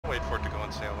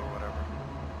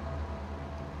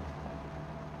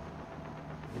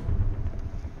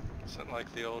Isn't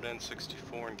like the old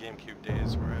N64 and GameCube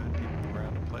days where I had people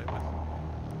around to play with.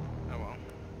 Oh well.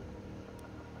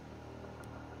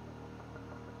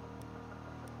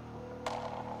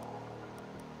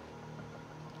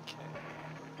 Okay.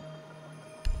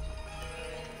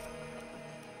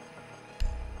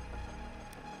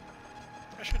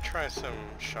 I should try some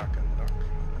shotgun duck.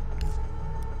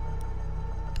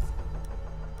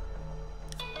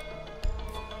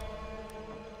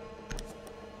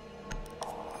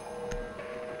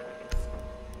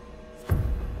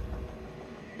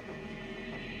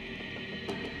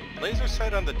 Laser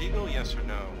sight on the Deagle, yes or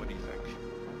no? What do you think?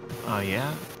 Oh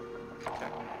yeah? Okay.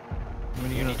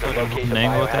 When are you gonna put an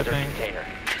angle with that thing? Container.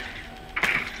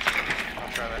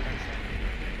 I'll try that next time.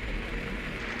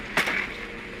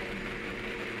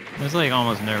 There's like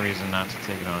almost no reason not to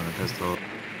take it on the pistol.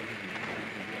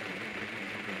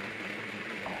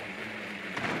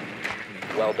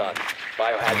 Well done.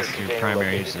 Biohazard Unless your container primary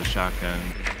located. use is a shotgun,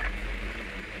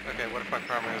 Okay, what if my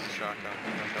primary is a shotgun?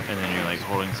 and then you're like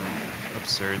holding some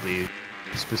absurdly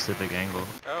specific angle.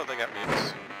 Oh, they got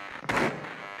mutes.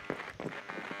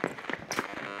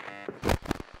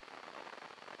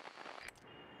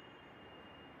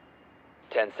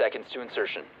 10 seconds to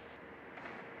insertion.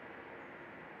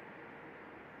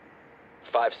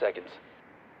 5 seconds.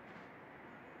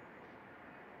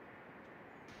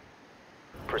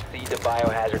 Proceed to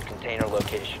biohazard container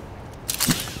location.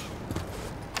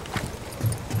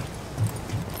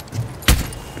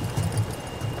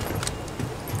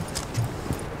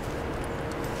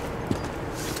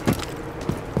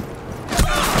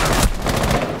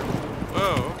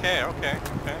 Whoa, okay.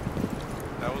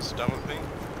 That was dumb of me.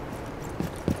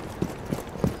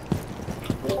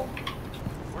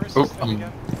 Where is this thing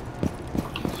again?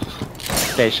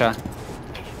 Geisha.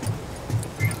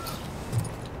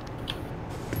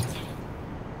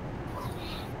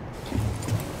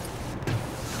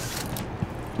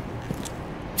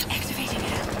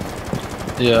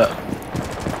 Yeah.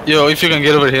 Yo, if you can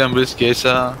get over here and breach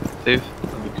Geisha, safe,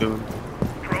 that'd be cool.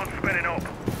 Drone spinning up.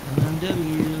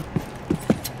 MW.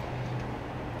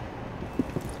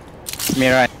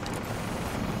 Mirai.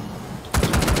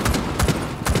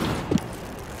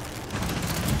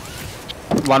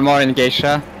 One more in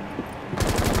Geisha.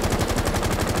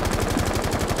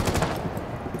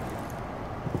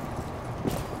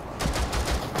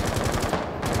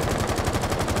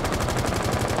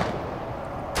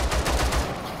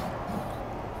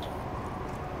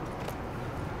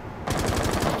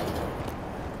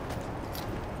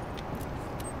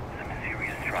 Some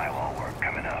serious drywall work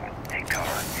coming up. Take cover.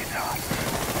 It's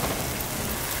hot.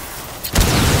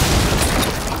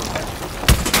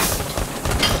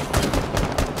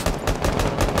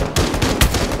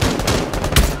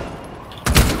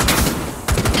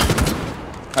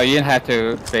 Oh, you didn't have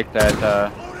to break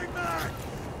that,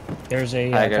 There's a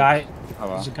Tiger. guy. Oh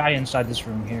well. There's a guy inside this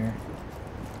room here.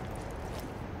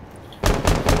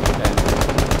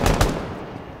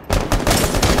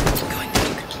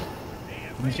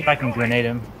 Let me see if I can grenade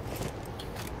him.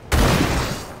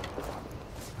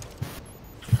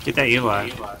 Get that Eli.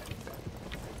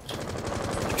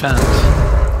 Can't.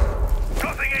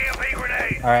 Tossing AMP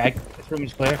grenade. Alright, this room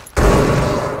is clear. I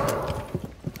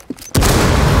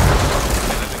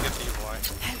didn't get the evil eye.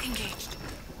 Engaged.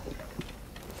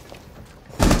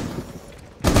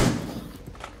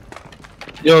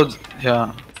 Yo,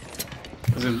 yeah.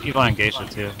 There's an Eli and Geisha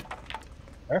too.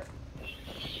 Where?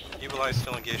 Evil eye's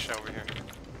still engaged over here.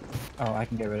 Oh, I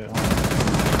can get rid of him.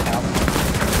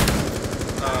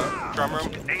 Drum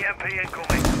room. AMP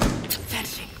incoming.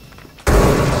 Vanishing.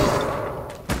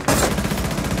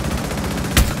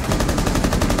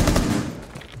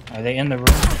 Are they in the room?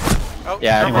 Oh,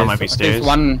 Yeah, drum one room. might be there's stairs.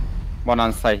 one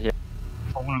on site here.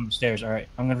 Oh, one on the stairs. Alright,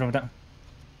 I'm gonna drop it down.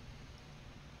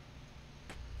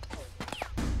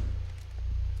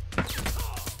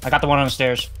 I got the one on the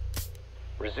stairs.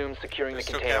 Resume securing the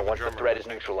Still container have a once the drummer, threat I is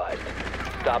think. neutralized.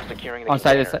 Stop securing the On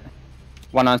site container.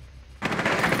 is one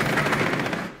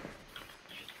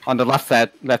on the left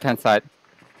side, left hand side.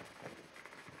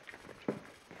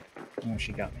 Oh,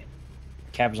 she got me.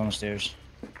 Cab is on the stairs.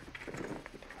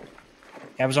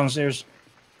 Cab is on the stairs.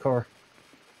 Core.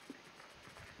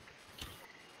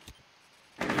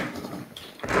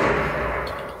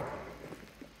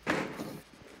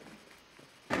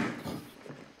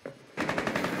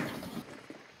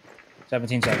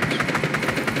 "17 seconds.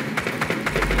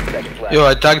 15 seconds left. Yo,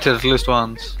 I tagged it at least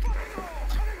once.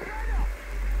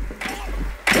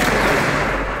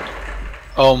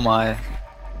 Oh my.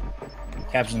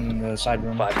 Cab's in the side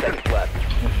room. 5 seconds left.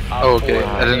 Oh, okay, Op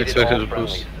 4 I didn't eliminated expect all it to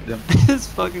boost friendlies. them. This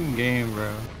fucking game,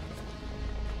 bro.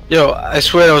 Yo, I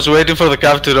swear I was waiting for the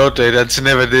cap to rotate and she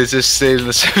never did, just stayed in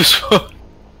the same spot.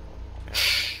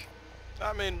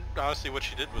 I mean, honestly, what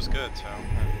she did was good, so...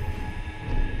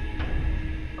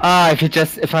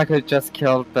 if I could just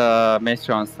kill the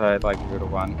maestro on side, like, we would've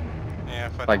won. Yeah,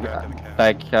 if I Like, didn't go to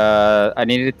the cap. I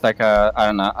needed like a, I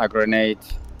don't know, a grenade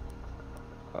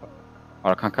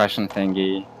or a concussion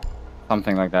thingy,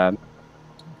 something like that.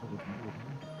 Oh,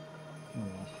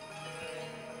 well.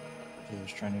 He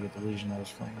was trying to get the Legion out of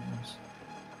flames.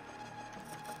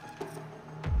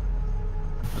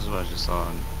 This is what I just saw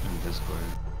in Discord.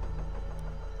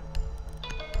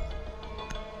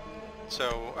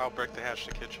 So, I'll break the hatch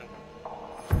to kitchen.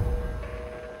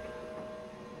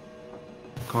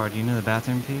 Core, do you know the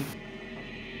bathroom peak?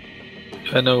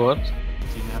 I know what? Do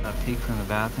you know that peak from the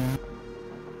bathroom?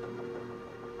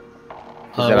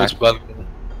 Which balcony?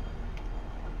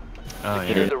 Oh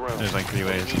Secure yeah, the room. there's like 3 You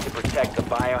ways. need to protect the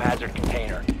biohazard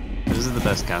container. This is the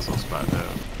best castle spot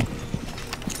though.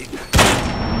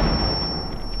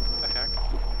 The heck?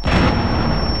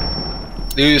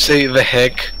 Do you say the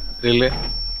heck? Really?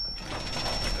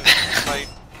 Fight.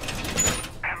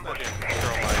 Let him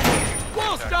throw my...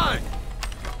 Wall's done!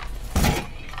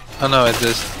 Oh no, it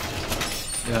just...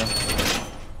 Yeah.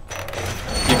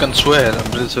 You can swear,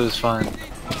 I'm pretty sure it's fine.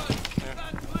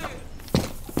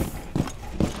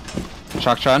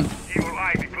 Shotgun. Evil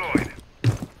eye deployed.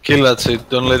 Kill that shit,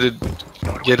 don't let it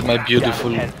get my Down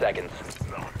beautiful to 10 seconds.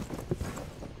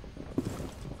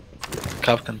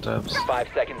 Capcan tabs. 5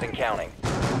 seconds and counting.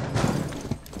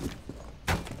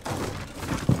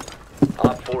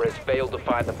 Op 4 has failed to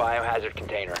find the biohazard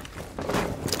container.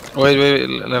 Wait,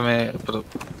 let me put up.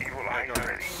 Evil eye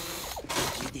ready.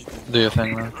 Do your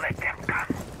thing now. Let them come.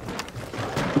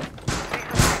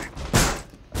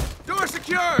 Door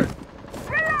secured!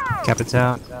 Cap it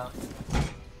out.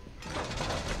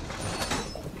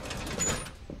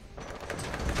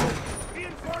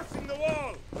 Reinforcing the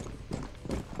wall.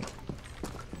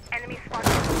 Enemy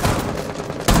spotted.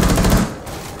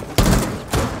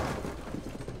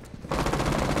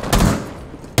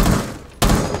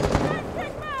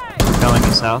 Telling me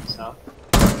south.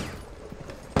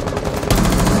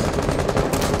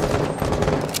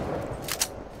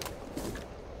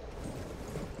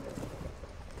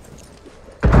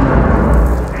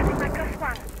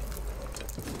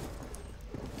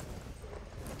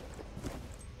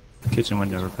 Kitchen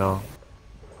window repel.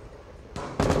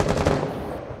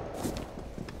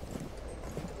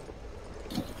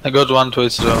 I got one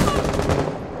twitch though.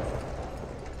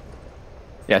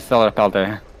 Yeah, still repel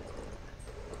there.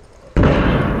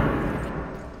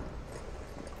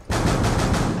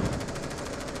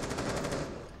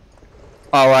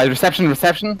 Oh, reception,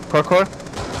 core.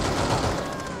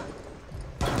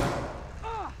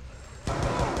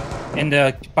 And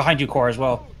behind you, Core, as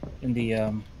well. In the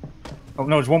oh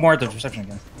no, there's one more at the reception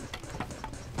again.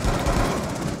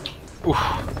 Oof.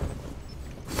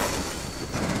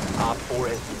 Op 4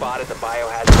 has spotted the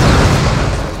biohazard.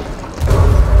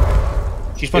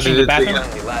 She's pushing the bathroom.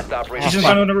 Friendly, last operator. She's just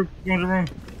going to the room.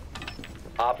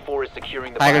 Op 4 is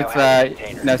securing the Tiger's, biohazard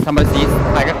container. no, somebody's east.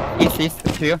 Tiger, east,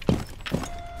 to you.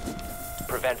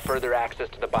 Prevent further access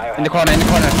to the biohazard. In the corner.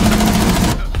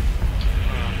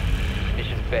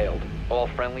 Mission failed. All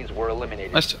friendlies were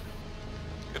eliminated. Nice.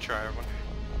 Good try, everyone.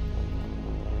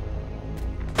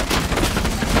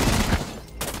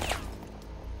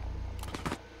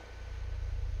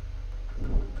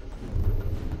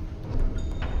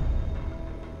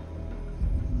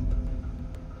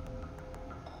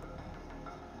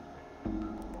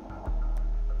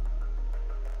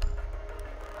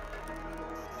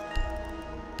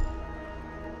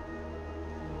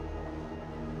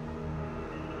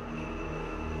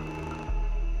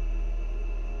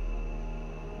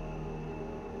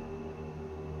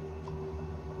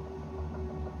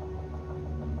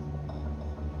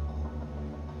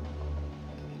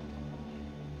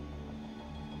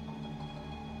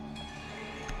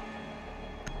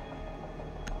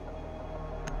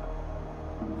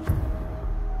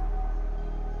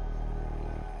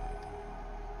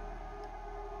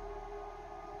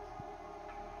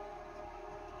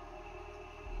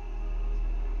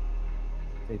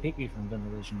 They picked me from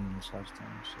ventilation units last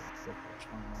time, so go for it.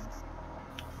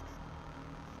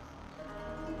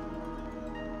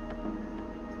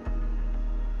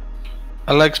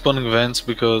 I like spawning vents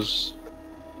because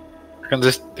I can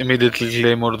just immediately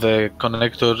claymore the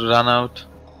connector run out.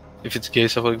 If it's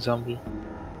Geisha, for example.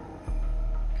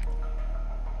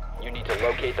 You need to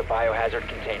locate the biohazard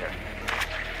container.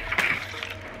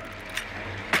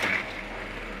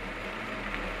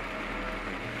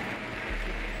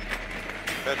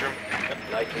 Bedroom. Yep.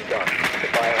 Nicely done. The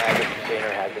biohazard container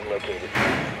has been located.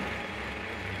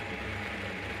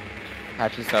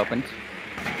 Hatch is opened.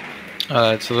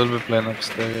 Alright, so they'll be playing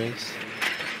upstairs.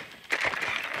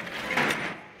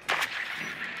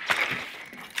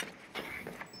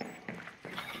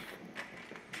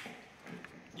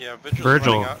 Yeah, Vigil's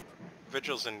Virgil. running out.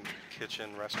 Vigil's in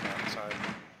kitchen, restaurant side.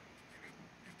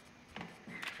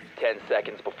 10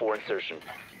 seconds before insertion.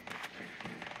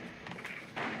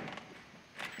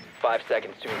 5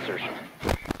 seconds to insertion.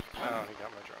 Oh, he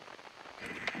got my drone.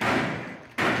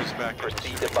 Just back in.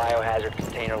 Proceed to biohazard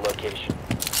container location.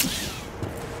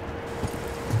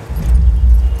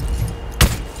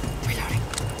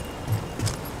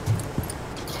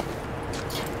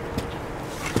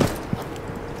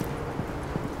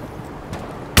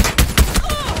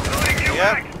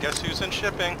 Yep, guess who's in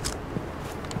shipping?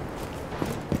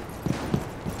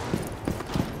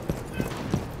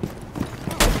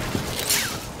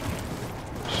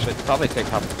 Should probably take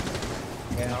top.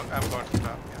 Yeah. No, I'm going for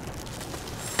top, yeah.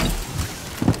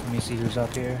 Let me see who's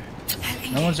up here.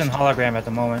 No one's in hologram at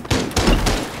the moment.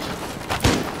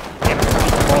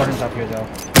 Warden's up here though.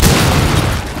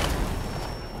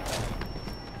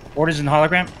 Warden's in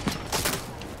hologram.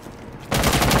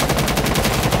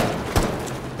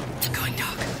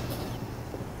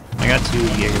 I got 2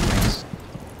 Jaeger things.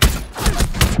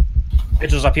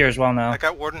 Vigil's up here as well now. I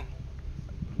got Warden.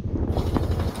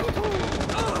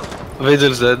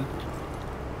 Vigil's dead.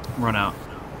 Run out.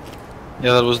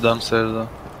 Yeah, that was downstairs though.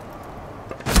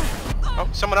 Oh,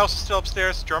 someone else is still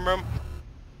upstairs. Drum room.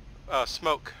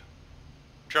 Smoke.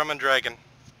 Drum and dragon.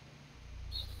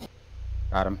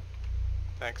 Got him.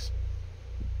 Thanks.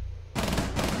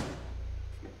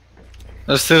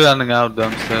 They're still running out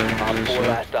downstairs. I'm Op pretty 4 sure.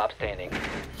 last stop standing.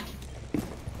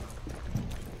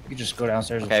 You just go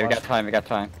downstairs. Okay, we and got time. We got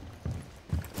time.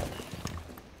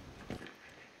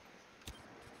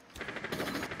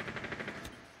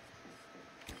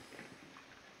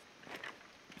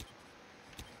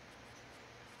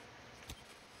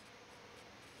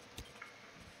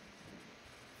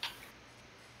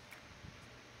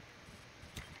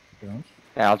 flash.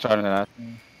 Yeah, I'll try to do that.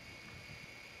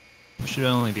 Should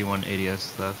only be 1 ADS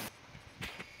stuff.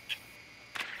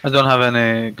 I don't have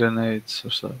any grenades or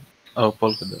so. Oh,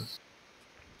 Polka does.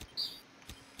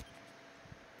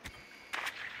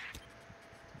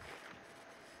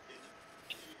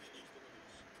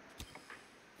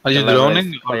 Are you The lever is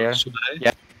droning or clear. should I?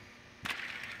 Yeah.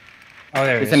 Oh,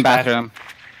 there He's he is. in bathroom.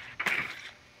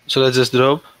 Should I just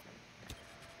drop?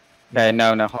 Okay,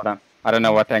 no, hold on. I don't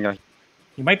know what angle.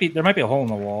 You might be. There might be a hole in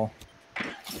the wall.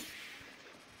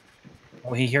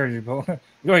 Oh, he heard you, bro.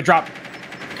 You already dropped.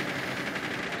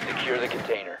 Secure the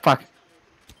container. Fuck.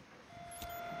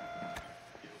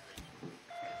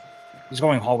 He's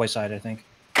going hallway side, I think.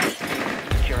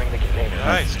 Securing the container.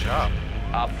 Nice job.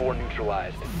 Op 4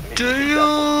 neutralized.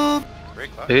 Mission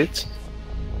Great class. Hit.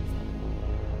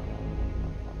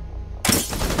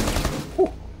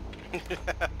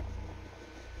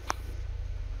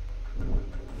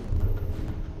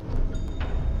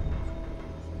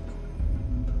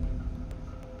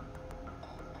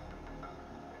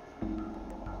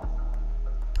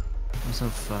 I'm so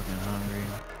fucking hungry.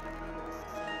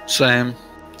 Same.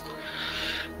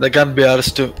 They can't be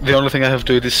arsed too. The only thing I have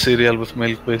to eat is cereal with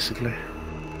milk, basically. Ew,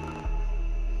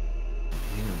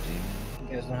 dude.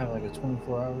 You guys don't have like a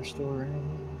 24-hour store or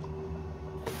anything?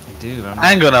 I do, but I'm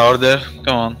I ain't gonna order.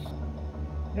 Come on. You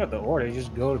don't have to order. You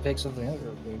just go to pick something up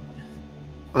real quick.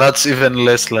 That's even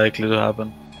less likely to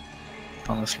happen.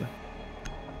 Honestly.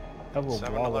 Couple of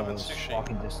 7-Eleven Wawa's sushi.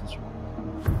 walking distance from me.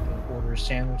 Order a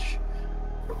sandwich.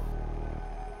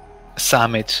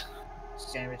 Sandwich.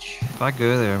 Sandwich. If I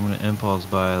go there, I'm gonna impulse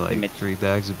buy like Admit- 3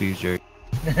 bags of beef jerky.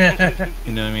 You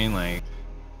know what I mean? Like,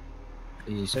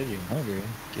 You said you're hungry.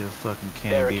 get a fucking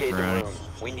can of beef barricade the Veroni. room.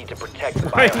 We need to protect the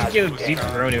Why did you biohazard get a deep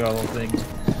container. Veroni of all those things?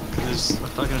 It's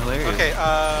fucking hilarious. Okay,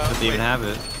 But they even wait. have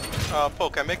it.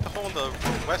 Poke, I make the hole on the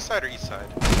west side or east side?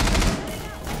 I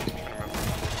can't remember.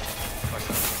 West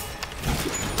side.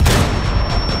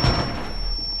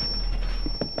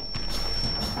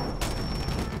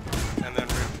 And then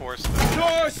reinforce the...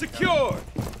 Door secure!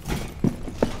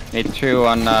 Need 2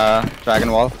 on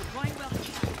Dragon Wall.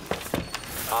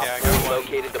 Op Yeah, I 4 got one.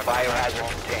 located the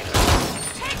biohazard container.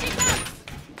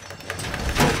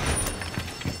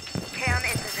 Cam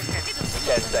in position.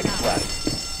 10 seconds left.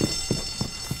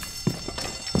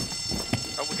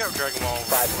 Oh, we got Dragon Ball.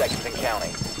 5 seconds and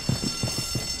counting.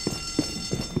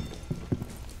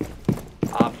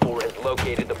 Op 4 has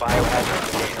located the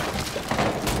biohazard container.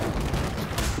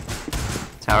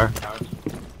 Tower.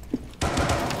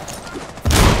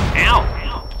 Ow!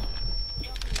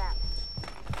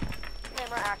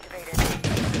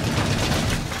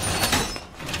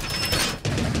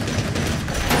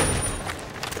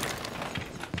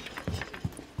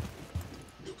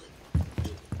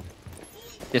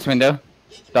 This window.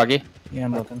 Doggy. Yeah,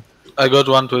 I'm looking. I got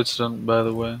one twitch done, by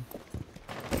the way.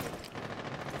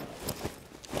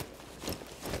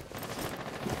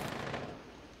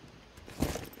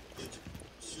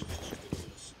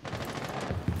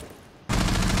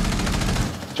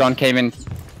 John came in.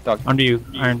 Dog. Under you,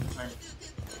 Iron.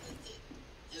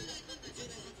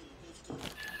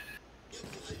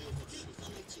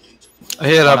 I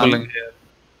hear rappelling here.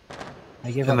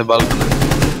 I gave In the up.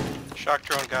 balcony. Shock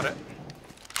drone got it.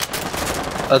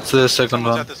 That's the second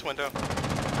Someone's one. at this window.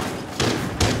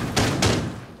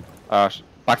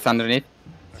 Box underneath.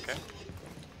 Okay.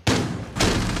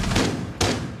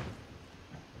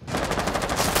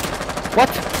 What?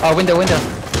 Oh, window.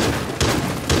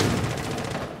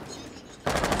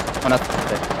 Oh, not.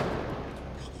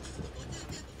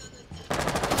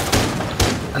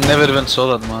 I never even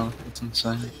saw that, man. It's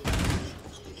insane.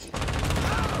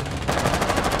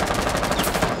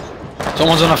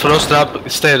 Someone's on a frost trap.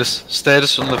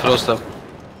 Stairs on the frost trap.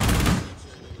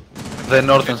 The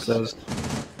northern stairs.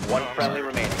 One friendly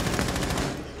remaining.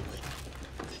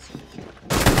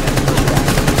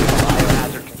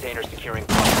 Biohazard container securing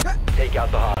pump. Take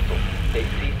out the hostile. They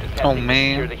ceased attempting Oh, to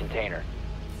man. secure the container.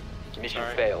 Mission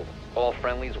Sorry. failed. All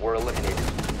friendlies were eliminated.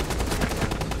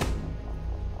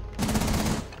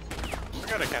 We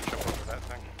gotta catch up over that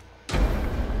thing.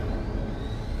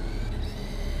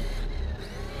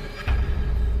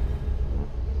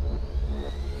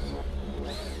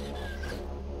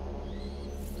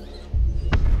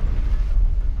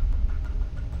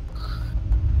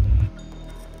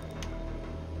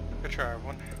 Good try,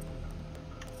 everyone.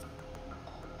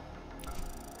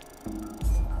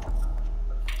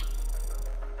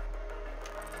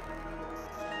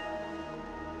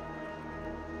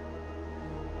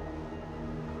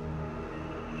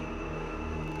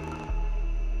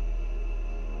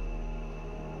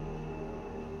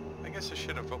 I guess I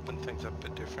should have opened things up a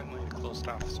bit differently, closed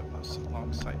off some of those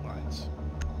long sight lines.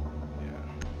 Yeah.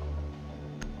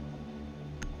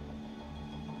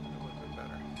 That would have been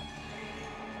better.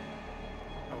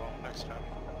 Oh well, next time.